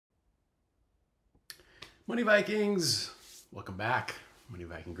Money Vikings, welcome back. Money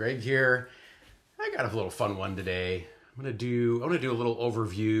Viking Greg here. I got a little fun one today. I want to do a little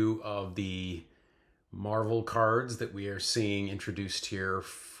overview of the Marvel cards that we are seeing introduced here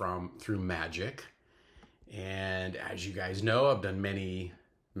through Magic. And as you guys know, I've done many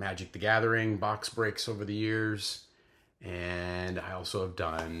Magic the Gathering box breaks over the years, and I also have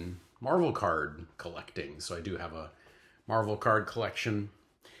done Marvel card collecting. So I do have a Marvel card collection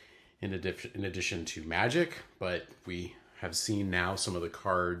in addition to Magic, but we have seen now some of the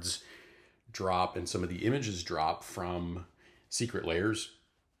cards drop and some of the images drop from Secret Lairs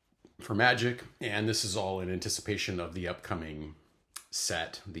for Magic, and this is all in anticipation of the upcoming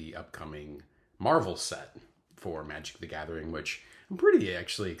set, the upcoming Marvel set for Magic the Gathering, which I'm pretty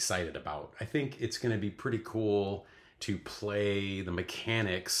actually excited about. I think it's going to be pretty cool to play the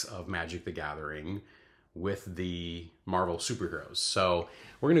mechanics of Magic the Gathering with the Marvel superheroes. So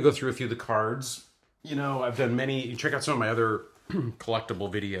we're going to go through a few of the cards. You know, I've done many, you check out some of my other collectible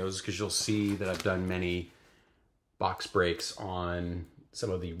videos because you'll see that I've done many box breaks on some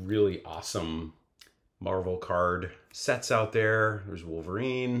of the really awesome Marvel card sets out there. There's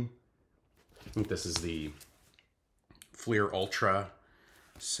Wolverine. I think this is the Fleer Ultra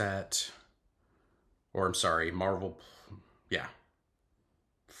set. Or I'm sorry, Marvel, yeah.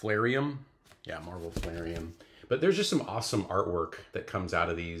 Flarium. Yeah, Marvel Flarium. But there's just some awesome artwork that comes out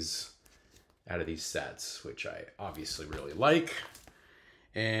of these sets, which I obviously really like.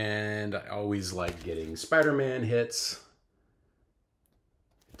 And I always like getting Spider-Man hits.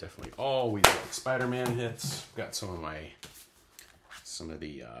 Definitely always like Spider-Man hits. Got some of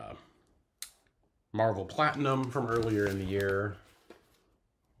the Marvel Platinum from earlier in the year.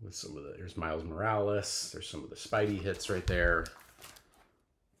 With there's Miles Morales. There's some of the Spidey hits right there.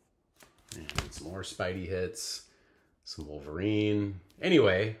 And some more Spidey hits, some Wolverine.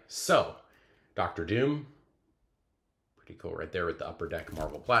 Anyway, so Doctor Doom, pretty cool right there with the Upper Deck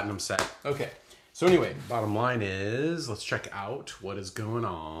Marvel Platinum set. Okay, so anyway, bottom line is let's check out what is going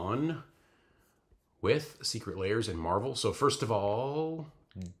on with Secret Lairs and Marvel. So first of all,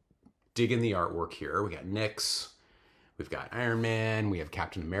 dig in the artwork here. We got Nyx, we've got Iron Man, we have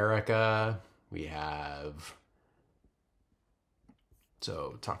Captain America, we have...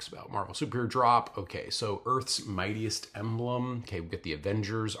 So it talks about Marvel Superdrop. Okay, so Earth's Mightiest Emblem. Okay, we get the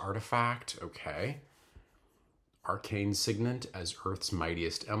Avengers artifact. Okay. Arcane Signet as Earth's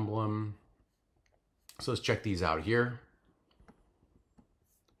Mightiest Emblem. So let's check these out here.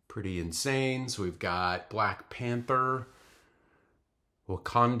 Pretty insane. So we've got Black Panther,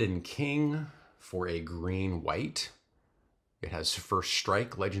 Wakandan King for a green-white. It has First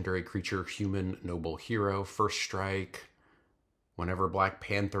Strike, legendary creature, human, noble hero. First Strike. Whenever Black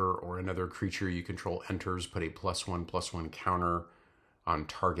Panther or another creature you control enters, put a +1/+1 counter on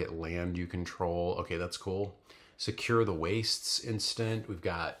target land you control. Okay, that's cool. Secure the Wastes instant. We've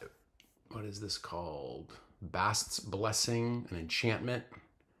got, what is this called? Bast's Blessing, an enchantment.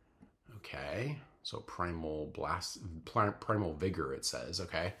 Okay, so Primal Vigor, it says.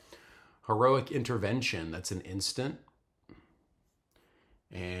 Okay. Heroic Intervention, that's an instant.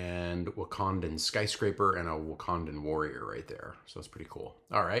 And Wakandan Skyscraper and a Wakandan Warrior right there. So that's pretty cool.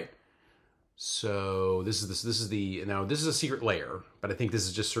 All right. So this is a Secret Lair, but I think this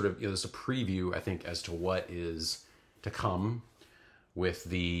is just sort of, this is a preview, I think, as to what is to come with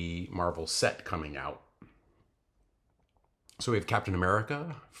the Marvel set coming out. So we have Captain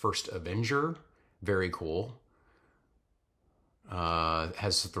America, First Avenger, very cool.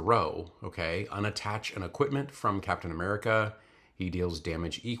 Has Throw, okay. Unattach an equipment from Captain America. He deals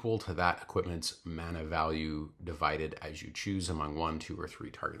damage equal to that equipment's mana value divided as you choose among 1, 2, or 3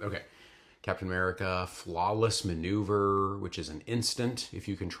 targets. Okay. Captain America, Flawless Maneuver, which is an instant. If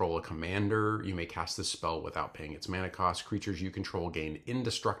you control a commander, you may cast this spell without paying its mana cost. Creatures you control gain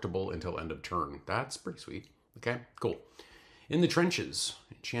indestructible until end of turn. That's pretty sweet. Okay, cool. In the Trenches,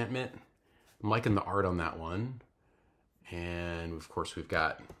 enchantment. I'm liking the art on that one. And of course we've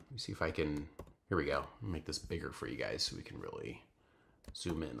got, let me see if I can, here we go. I'll make this bigger for you guys so we can really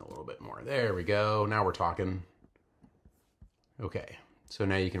zoom in a little bit more. There we go. Now we're talking. Okay, so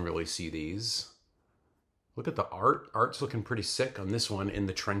now you can really see these. Look at the art. Art's looking pretty sick on this one, In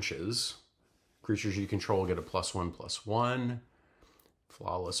the Trenches. Creatures you control get a +1/+1.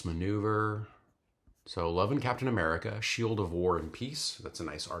 Flawless Maneuver. So loving Captain America. Shield of War and Peace. That's a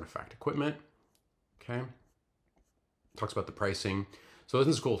nice artifact equipment. Okay. Talks about the pricing. So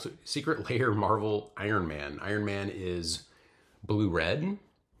this is cool. Secret Lair Marvel Iron Man. Iron Man is blue-red.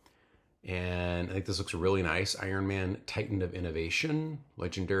 And I think this looks really nice. Iron Man, Titan of Innovation.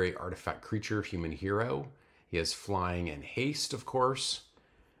 Legendary artifact creature, human hero. He has flying and haste, of course.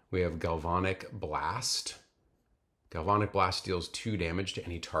 We have Galvanic Blast. Galvanic Blast deals 2 damage to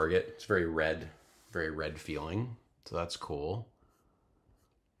any target. It's very red feeling. So that's cool.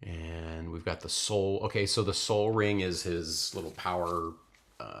 And we've got the Soul. Okay, so the Soul Ring is his little power,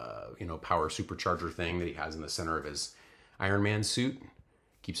 power supercharger thing that he has in the center of his Iron Man suit.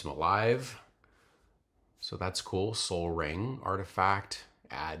 Keeps him alive. So that's cool. Soul Ring artifact.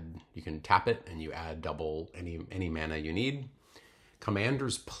 You can tap it and you add double any mana you need.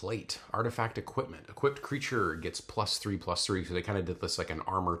 Commander's Plate, artifact equipment. Equipped creature gets +3/+3. So they kind of did this like an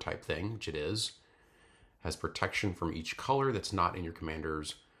armor type thing, which it is. Has protection from each color that's not in your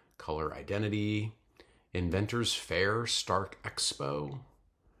commander's color identity. Inventor's Fair, Stark Expo.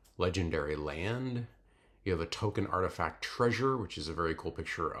 Legendary Land. You have a token artifact treasure, which is a very cool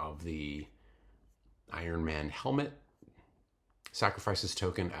picture of the Iron Man helmet. Sacrifices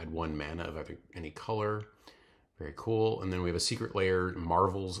token, add 1 mana of any color. Very cool. And then we have a secret layer,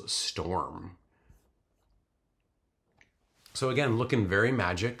 Marvel's Storm. So again, looking very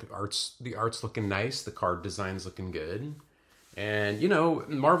magic. The art's looking nice. The card design's looking good. And,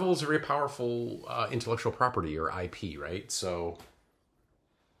 Marvel's a very powerful intellectual property, or IP, right? So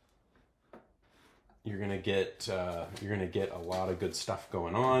you're gonna get a lot of good stuff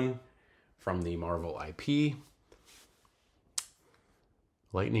going on from the Marvel IP.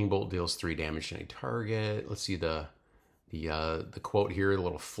 Lightning Bolt deals 3 damage to any target. Let's see the quote here, the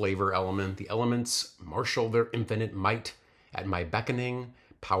little flavor element. The elements marshal their infinite might at my beckoning.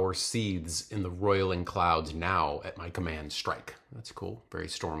 Power seethes in the roiling clouds. Now at my command, strike. That's cool. Very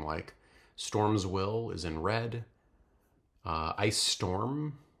Storm-like. Storm's Will is in red. Ice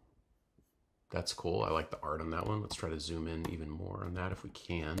Storm. That's cool. I like the art on that one. Let's try to zoom in even more on that if we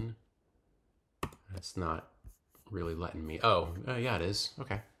can. That's not really letting me. Oh, yeah, it is.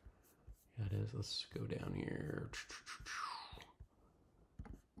 Okay. Yeah, it is. Let's go down here.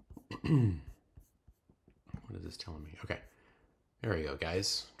 What is this telling me? Okay. There we go,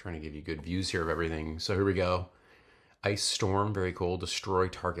 guys. I'm trying to give you good views here of everything. So here we go. Ice Storm, very cool. Destroy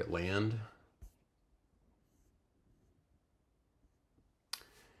target land.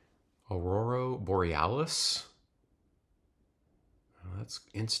 Aurora Borealis. Oh, that's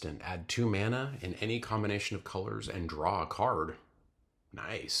instant. Add 2 mana in any combination of colors and draw a card.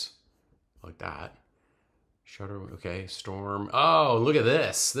 Nice. Like that. Shutter. Okay. Storm. Oh, look at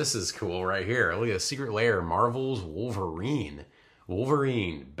this. This is cool right here. Look at the secret layer. Marvel's Wolverine.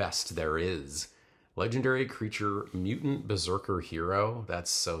 Wolverine. Best there is. Legendary creature. Mutant Berserker hero. That's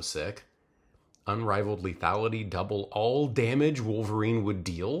so sick. Unrivaled lethality. Double all damage Wolverine would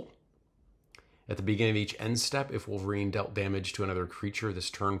deal. At the beginning of each end step, if Wolverine dealt damage to another creature this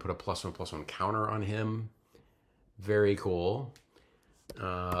turn, put a +1/+1 counter on him. Very cool.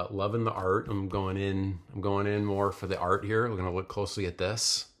 Loving the art. I'm going in more for the art here. We're gonna look closely at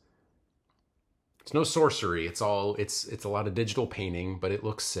this. It's no sorcery. It's a lot of digital painting, but it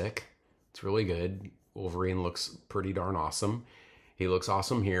looks sick. It's really good. Wolverine looks pretty darn awesome. He looks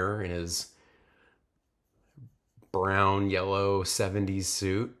awesome here in his brown, yellow 70s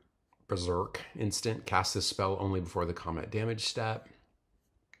suit. Berserk. Instant. Cast this spell only before the combat damage step.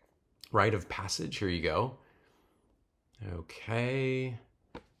 Rite of Passage. Here you go. Okay.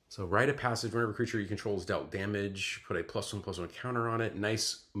 So Rite of Passage, whenever a creature you control is dealt damage, put a +1/+1 counter on it.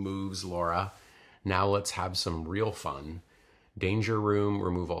 Nice moves, Laura. Now let's have some real fun. Danger Room.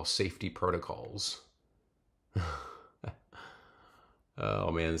 Remove all safety protocols. Oh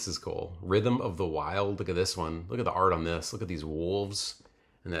man, this is cool. Rhythm of the Wild. Look at this one. Look at the art on this. Look at these wolves.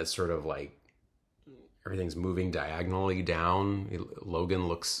 And that's sort of like everything's moving diagonally down. Logan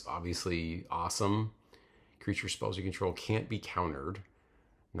looks obviously awesome. Creature spells you control can't be countered.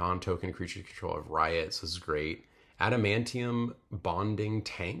 Non-token creature control of riots. This is great. Adamantium Bonding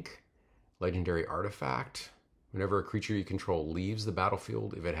Tank. Legendary artifact. Whenever a creature you control leaves the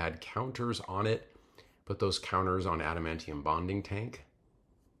battlefield, if it had counters on it, put those counters on Adamantium Bonding Tank.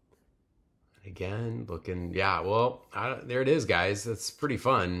 Again, looking, yeah, well, there it is, guys. That's pretty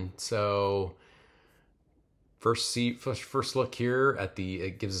fun. So first look here at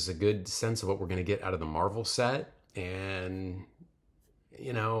it gives us a good sense of what we're going to get out of the Marvel set. And,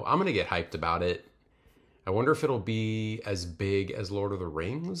 I'm going to get hyped about it. I wonder if it'll be as big as Lord of the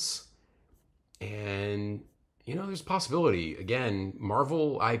Rings. And, there's a possibility. Again,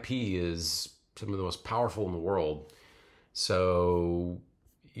 Marvel IP is some of the most powerful in the world. So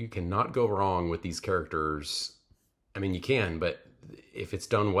you cannot go wrong with these characters. I mean, you can, but if it's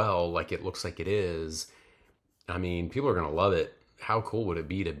done well, like it looks like it is, I mean, people are going to love it. How cool would it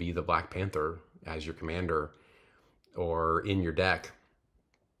be to be the Black Panther as your commander or in your deck?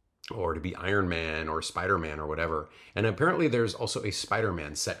 or to be Iron Man or Spider-Man or whatever. And apparently there's also a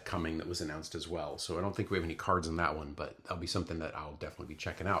Spider-Man set coming that was announced as well. So I don't think we have any cards in that one, but that'll be something that I'll definitely be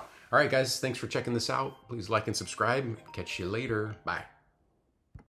checking out. All right, guys, thanks for checking this out. Please like and subscribe. Catch you later. Bye.